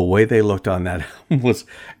 But the way they looked on that album was,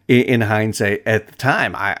 in hindsight, at the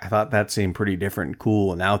time, I thought that seemed pretty different and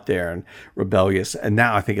cool and out there and rebellious. And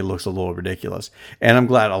now I think it looks a little ridiculous. And I'm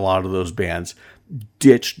glad a lot of those bands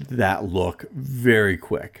ditched that look very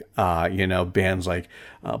quick. Bands like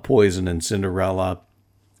Poison and Cinderella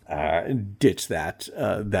ditched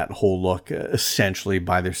that whole look essentially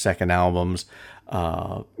by their second albums.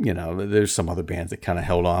 There's some other bands that kind of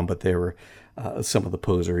held on, but they were some of the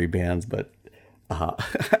posery bands. But I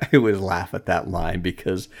always laugh at that line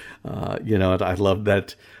because, I love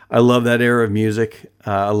that. I love that era of music.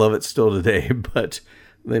 I love it still today, but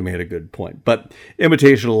they made a good point. But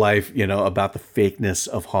Imitation of Life, about the fakeness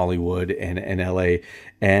of Hollywood and LA.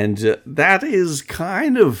 And that is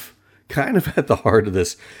kind of at the heart of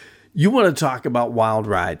this. You want to talk about wild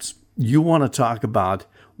rides. You want to talk about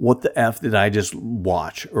what the F did I just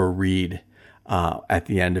watch or read at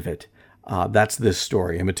the end of it. That's this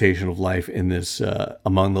story, Imitation of Life, in this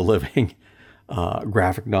Among the Living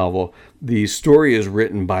graphic novel. The story is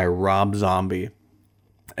written by Rob Zombie.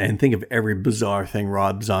 And think of every bizarre thing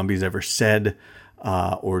Rob Zombie's ever said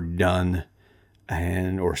or done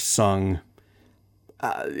or sung.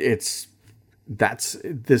 This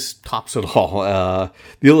tops it all. The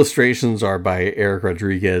illustrations are by Eric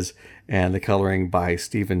Rodriguez and the coloring by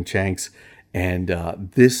Stephen Chanks. And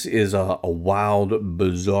this is a wild,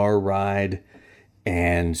 bizarre ride.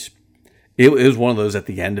 And it was one of those at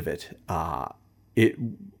the end of it. It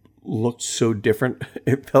looked so different.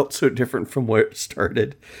 It felt so different from where it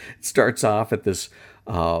started. It starts off at this,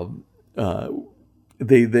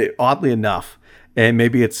 they oddly enough, and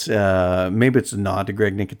maybe it's a nod to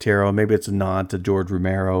Greg Nicotero, maybe it's a nod to George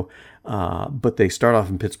Romero, but they start off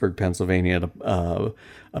in Pittsburgh, Pennsylvania at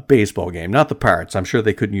a baseball game. Not the Pirates. I'm sure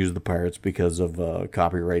they couldn't use the Pirates because of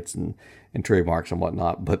copyrights and trademarks and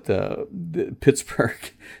whatnot. But the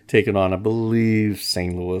Pittsburgh taking on, I believe,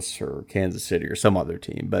 St. Louis or Kansas City or some other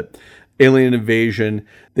team. But alien invasion.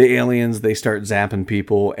 The aliens, they start zapping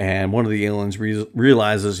people, and one of the aliens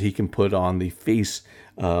realizes he can put on the face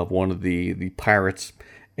of one of the pirates,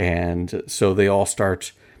 and so they all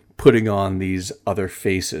start putting on these other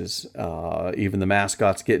faces. Even the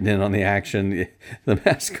mascots getting in on the action. The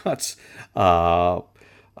mascots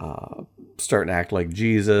starting to act like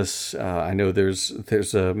Jesus. I know there's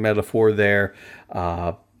a metaphor there.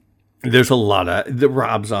 There's a lot of the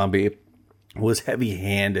Rob Zombie was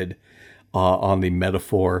heavy-handed on the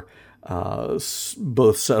metaphor,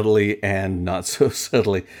 both subtly and not so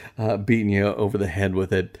subtly, beating you over the head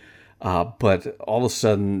with it. But all of a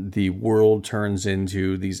sudden, the world turns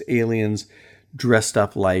into these aliens dressed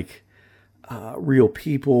up like real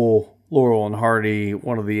people. Laurel and Hardy,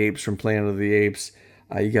 one of the apes from Planet of the Apes.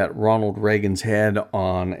 You got Ronald Reagan's head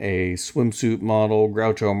on a swimsuit model.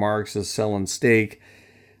 Groucho Marx is selling steak.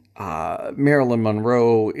 Marilyn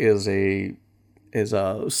Monroe is a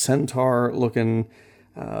centaur looking.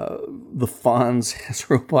 The Fonz has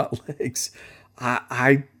robot legs.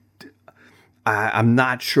 I'm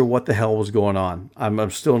not sure what the hell was going on.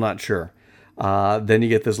 I'm still not sure. Then you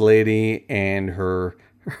get this lady and her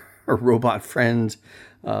robot friend.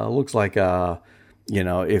 Looks like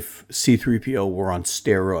if C-3PO were on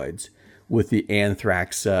steroids with the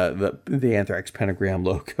Anthrax the Anthrax pentagram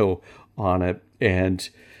logo on it. And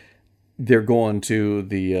they're going to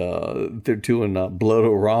they're doing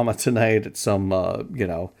Bloodorama tonight at some,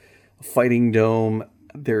 fighting dome.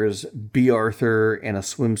 There's B. Arthur in a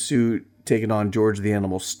swimsuit taking on George the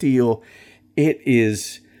Animal Steel. It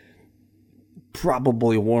is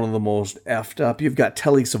probably one of the most effed up. You've got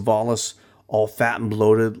Telly Savalas all fat and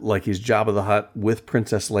bloated like he's Jabba the Hutt with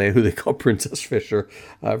Princess Leia, who they call Princess Fisher.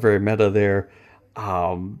 Very meta there.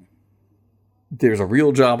 There's a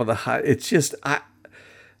real Jabba the Hutt. It's just,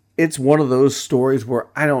 it's one of those stories where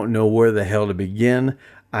I don't know where the hell to begin.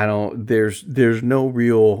 There's no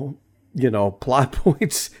real, plot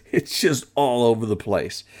points. It's just all over the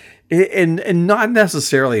place. And not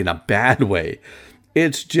necessarily in a bad way.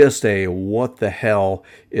 It's just a what the hell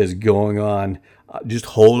is going on. Just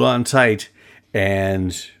hold on tight,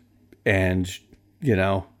 and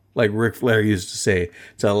like Ric Flair used to say,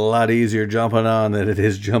 it's a lot easier jumping on than it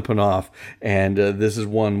is jumping off. And this is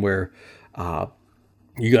one where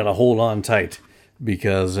you got to hold on tight,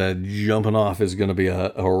 because jumping off is going to be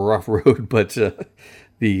a rough road. But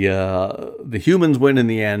the humans win in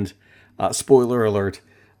the end. Spoiler alert.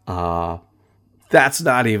 That's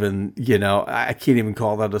not even, I can't even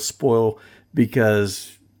call that a spoil,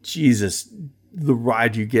 because Jesus, the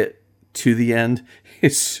ride you get to the end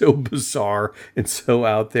is so bizarre and so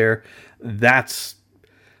out there.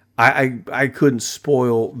 I couldn't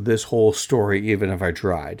spoil this whole story even if I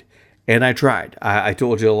tried. And I tried. I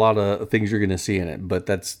told you a lot of things you're going to see in it, but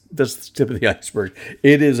that's the tip of the iceberg.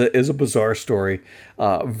 It is a bizarre story,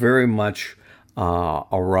 very much a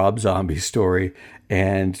Rob Zombie story.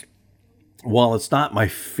 And while it's not my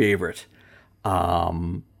favorite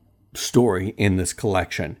story in this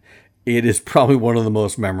collection, it is probably one of the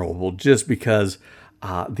most memorable, just because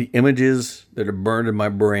the images that are burned in my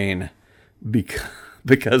brain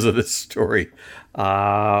because of this story.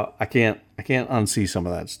 I can't unsee some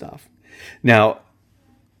of that stuff. Now,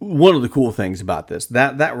 one of the cool things about this,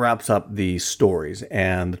 that wraps up the stories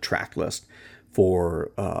and the track list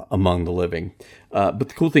for Among the Living. But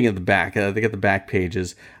the cool thing at the back, they got the back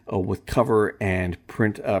pages with cover and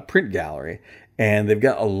print gallery, and they've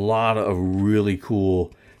got a lot of really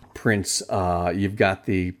cool prints. You've got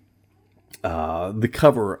the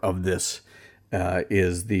cover of this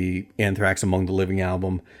is the Anthrax Among the Living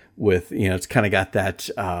album with, it's kind of got that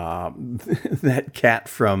that cat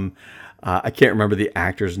from I can't remember the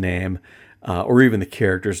actor's name or even the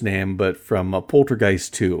character's name, but from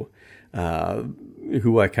Poltergeist 2.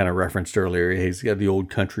 Who I kind of referenced earlier. He's got the old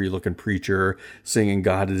country looking preacher singing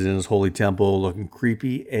God is in his holy temple, looking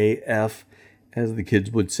creepy AF, as the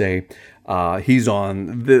kids would say. He's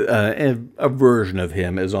on a version of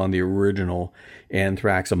him is on the original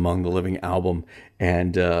Anthrax Among the Living album.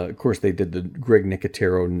 And of course they did the Greg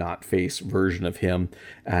Nicotero not face version of him.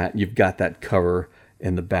 You've got that cover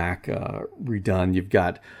in the back redone. You've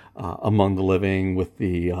got Among the Living with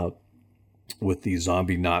the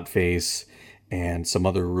zombie not face and some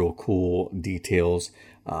other real cool details.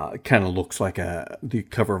 It kind of looks like the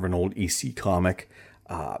cover of an old EC comic.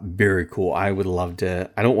 Very cool. I would love to,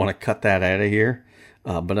 I don't want to cut that out of here,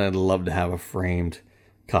 but I'd love to have a framed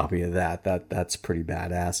copy of that. That's pretty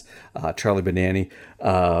badass. Charlie Benani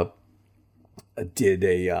did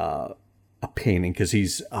a painting, because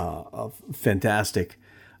he's a fantastic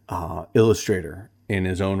illustrator in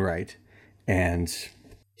his own right. And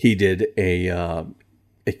he did a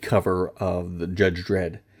cover of the Judge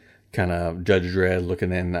Dredd, kind of Judge Dredd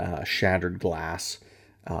looking in shattered glass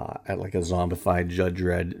at like a zombified Judge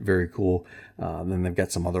Dredd. Very cool. Then they've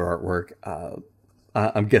got some other artwork.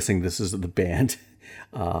 I'm guessing this is the band,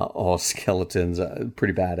 all skeletons,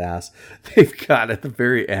 pretty badass. They've got at the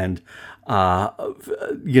very end,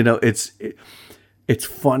 it's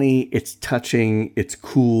funny, it's touching, it's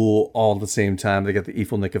cool all at the same time. They got the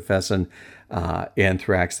Evil Nick Fessin,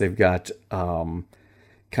 Anthrax. They've got kind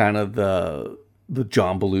of the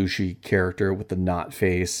John Belushi character with the knot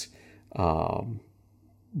face,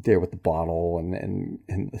 there with the bottle and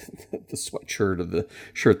the sweatshirt of the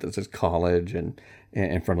shirt that says college, and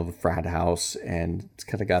in front of the frat house, and it's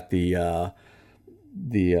kind of got the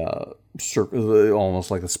circle,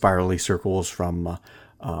 almost like the spirally circles from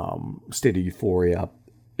State of Euphoria.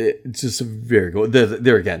 It's just a very good.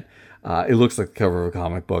 There again, it looks like the cover of a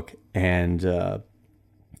comic book, and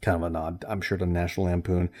kind of a nod, I'm sure, to National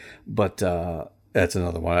Lampoon. But that's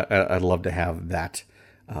another one. I'd love to have that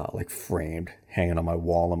like framed, hanging on my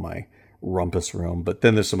wall in my rumpus room. But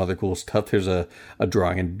then there's some other cool stuff. There's a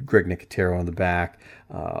drawing in Greg Nicotero on the back,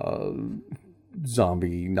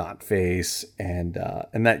 zombie knot face, and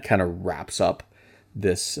that kind of wraps up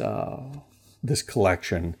this this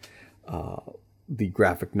collection, the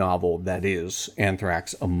graphic novel that is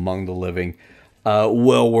Anthrax Among the Living.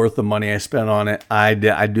 well worth the money I spent on it. I'd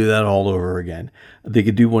do that all over again. They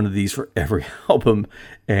could do one of these for every album,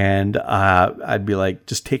 and I'd be like,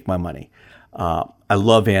 just take my money. I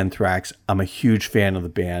love Anthrax. I'm a huge fan of the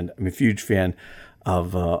band. I'm a huge fan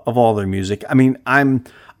of all their music. I mean, I'm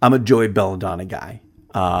a Joey Belladonna guy.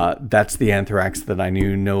 That's the Anthrax that I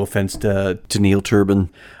knew. No offense to Neil Turbin.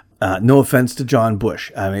 No offense to John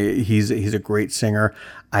Bush. I mean, he's a great singer.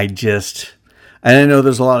 And I know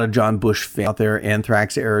there's a lot of John Bush fans out there,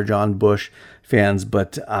 Anthrax era John Bush fans,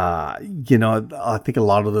 but I think a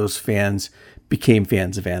lot of those fans became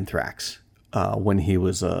fans of Anthrax when he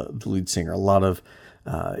was the lead singer. A lot of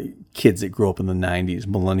kids that grew up in the 90s,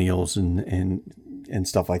 millennials and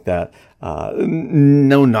stuff like that.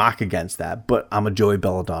 No knock against that, but I'm a Joey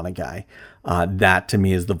Belladonna guy. That to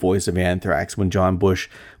me is the voice of Anthrax. When John Bush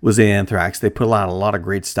was in Anthrax, they put out a lot of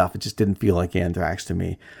great stuff. It just didn't feel like Anthrax to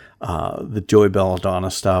me. The Joey Belladonna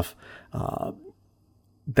stuff,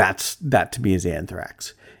 that to me is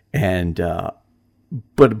Anthrax. And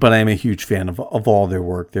but I am a huge fan of all their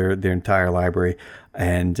work, their entire library,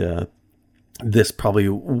 and this probably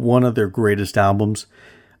one of their greatest albums.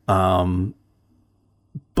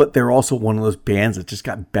 But they're also one of those bands that just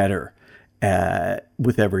got better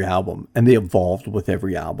with every album, and they evolved with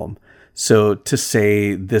every album. So to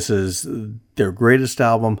say this is their greatest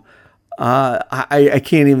album, I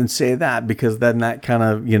can't even say that, because then that kind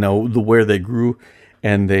of, where they grew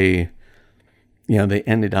and they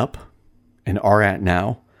ended up and are at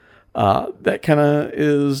now, that kind of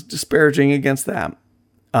is disparaging against that.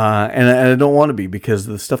 And I don't want to be, because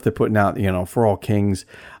the stuff they're putting out, For All Kings,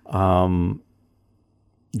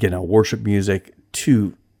 worship music,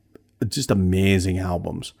 two just amazing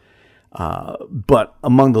albums. But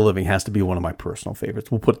Among the Living has to be one of my personal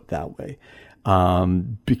favorites. We'll put it that way.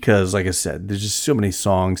 Because like I said, there's just so many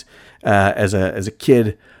songs, as a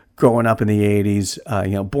kid growing up in the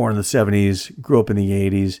 80s, born in the 70s, grew up in the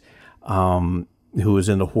 80s, who was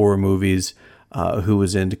into horror movies, who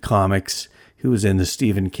was into comics, who was into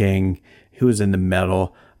Stephen King, who was into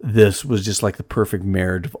metal. This was just like the perfect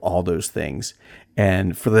marriage of all those things.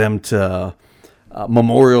 And for them to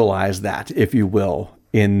memorialize that, if you will,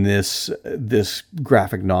 in this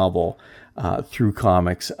graphic novel through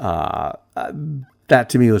comics, that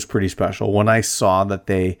to me was pretty special. When I saw that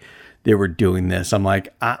they were doing this, I'm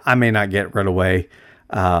like, I may not get it right away,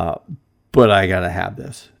 but I gotta have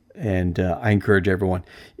this. And I encourage everyone,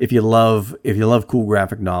 if you love cool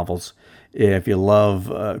graphic novels, if you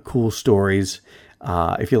love cool stories,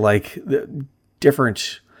 if you like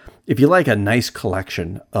if you like a nice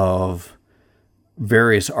collection of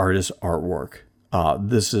various artists' artwork,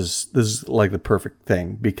 this is like the perfect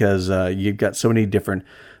thing, because you've got so many different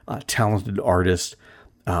talented artists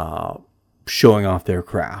showing off their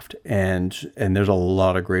craft, and there's a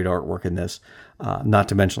lot of great artwork in this. Not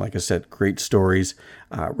to mention, like I said, great stories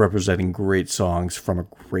representing great songs from a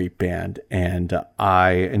great band, and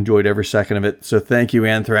I enjoyed every second of it. So thank you,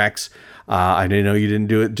 Anthrax. I didn't know you didn't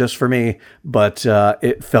do it just for me, but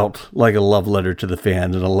it felt like a love letter to the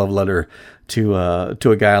fans, and a love letter to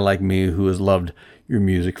a guy like me who has loved your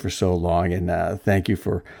music for so long. And thank you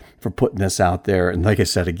for putting this out there. And like I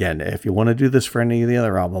said, again, if you want to do this for any of the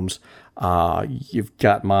other albums, you've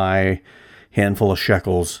got my handful of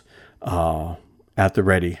shekels at the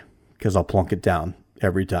ready, because I'll plunk it down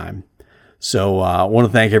every time. So I want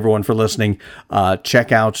to thank everyone for listening.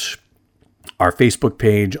 Check out our Facebook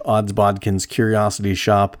page, Odds Bodkins Curiosity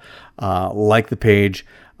Shop. Like the page.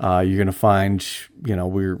 You're going to find,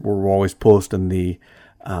 we're always posting the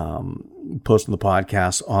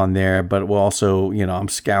podcast on there, but we'll also, I'm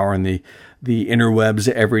scouring the interwebs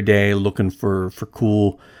every day, looking for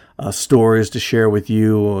cool stories to share with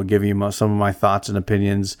you. I'll give you some of my thoughts and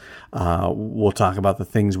opinions. We'll talk about the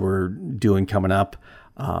things we're doing coming up.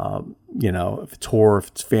 If it's horror, if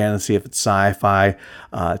it's fantasy, if it's sci-fi,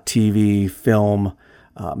 TV, film,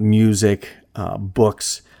 music,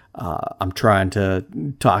 books. I'm trying to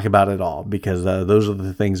talk about it all, because those are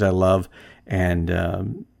the things I love, and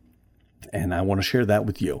I want to share that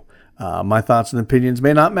with you. My thoughts and opinions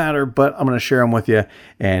may not matter, but I'm going to share them with you,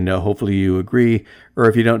 and hopefully you agree, or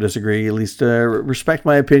if you don't disagree, at least respect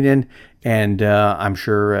my opinion. And I'm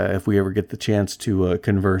sure if we ever get the chance to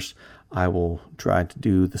converse, I will try to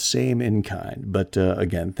do the same in kind. But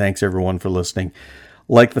again, thanks everyone for listening.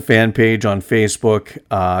 Like the fan page on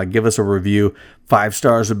Facebook. Give us a review. 5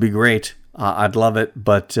 stars would be great. I'd love it,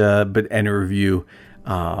 but any review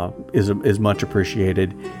is much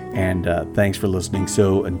appreciated. And thanks for listening.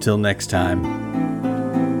 So until next time.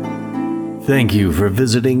 Thank you for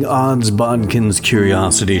visiting Odds Bodkins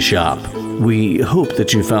Curiosity Shop. We hope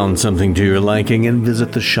that you found something to your liking and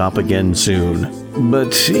visit the shop again soon.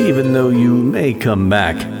 But even though you may come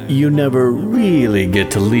back, you never really get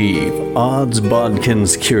to leave Odds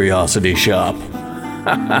Bodkin's Curiosity Shop.